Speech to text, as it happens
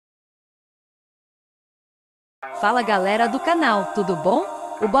Fala galera do canal, tudo bom?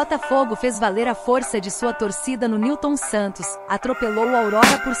 O Botafogo fez valer a força de sua torcida no Nilton Santos, atropelou o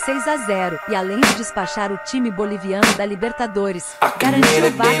Aurora por 6-0 e além de despachar o time boliviano da Libertadores,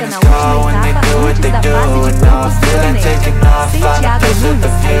 garantiu vaga na última etapa antes da fase de grupos do torneio. Sem Tiago Nunes,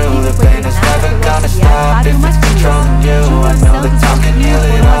 a equipe foi treinada pelo auxiliar Fabio Matias. Júnior Santos e Aqui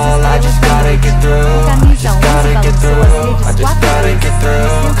foram as estrelas também. O camisa 11 balançou as redes 4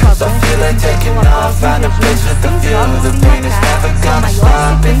 vezes e o centroavante completou após um prejuízo de 6 jogos sem marcar, sua maior sequência na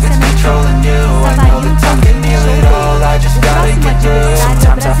história. Fabio também deixou o próximo adversário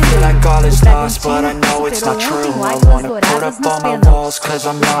é brasileiro. O Bragantino superou ontem o Águilas Douradas nos pênaltis.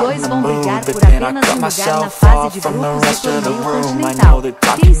 Os dois vão brigar por apenas um lugar na fase de grupos do torneio continental.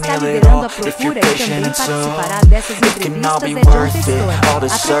 Quem está liderando a procura e também participará dessas entrevistas é John Pessoa. A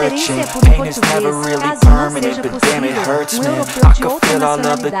preferência é por um português, caso não seja possível, um europeu de outra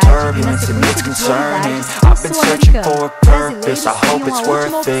nacionalidade e na sequência de novidades, um sul-americano. Brasileiros tenham a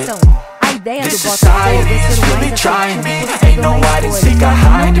última opção. A ideia do Botafogo é ser o mais atrativo possível na escolha, não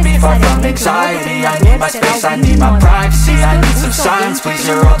necessariamente o novo treinador será o grande nome. Os torcedores do time adoram o conhecimento do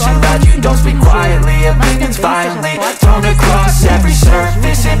jogo, mas também seja forte e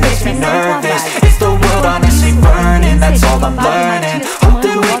decisivo, ajuda na progressão do trabalho.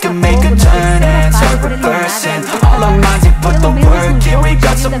 Fabio Matias comanda o Botafogo na terceira fase preliminar da Libertadores, pelo menos no jogo de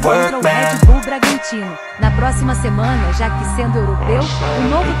ida contra o Red Bull Bragantino. Na próxima semana, já que sendo europeu, o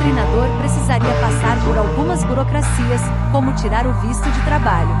novo treinador precisaria passar por algumas burocracias, como tirar o visto de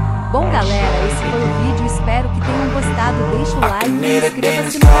trabalho. Bom galera, esse foi o vídeo, espero que tenham gostado, deixa o like e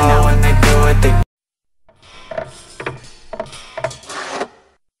inscreva-se no canal.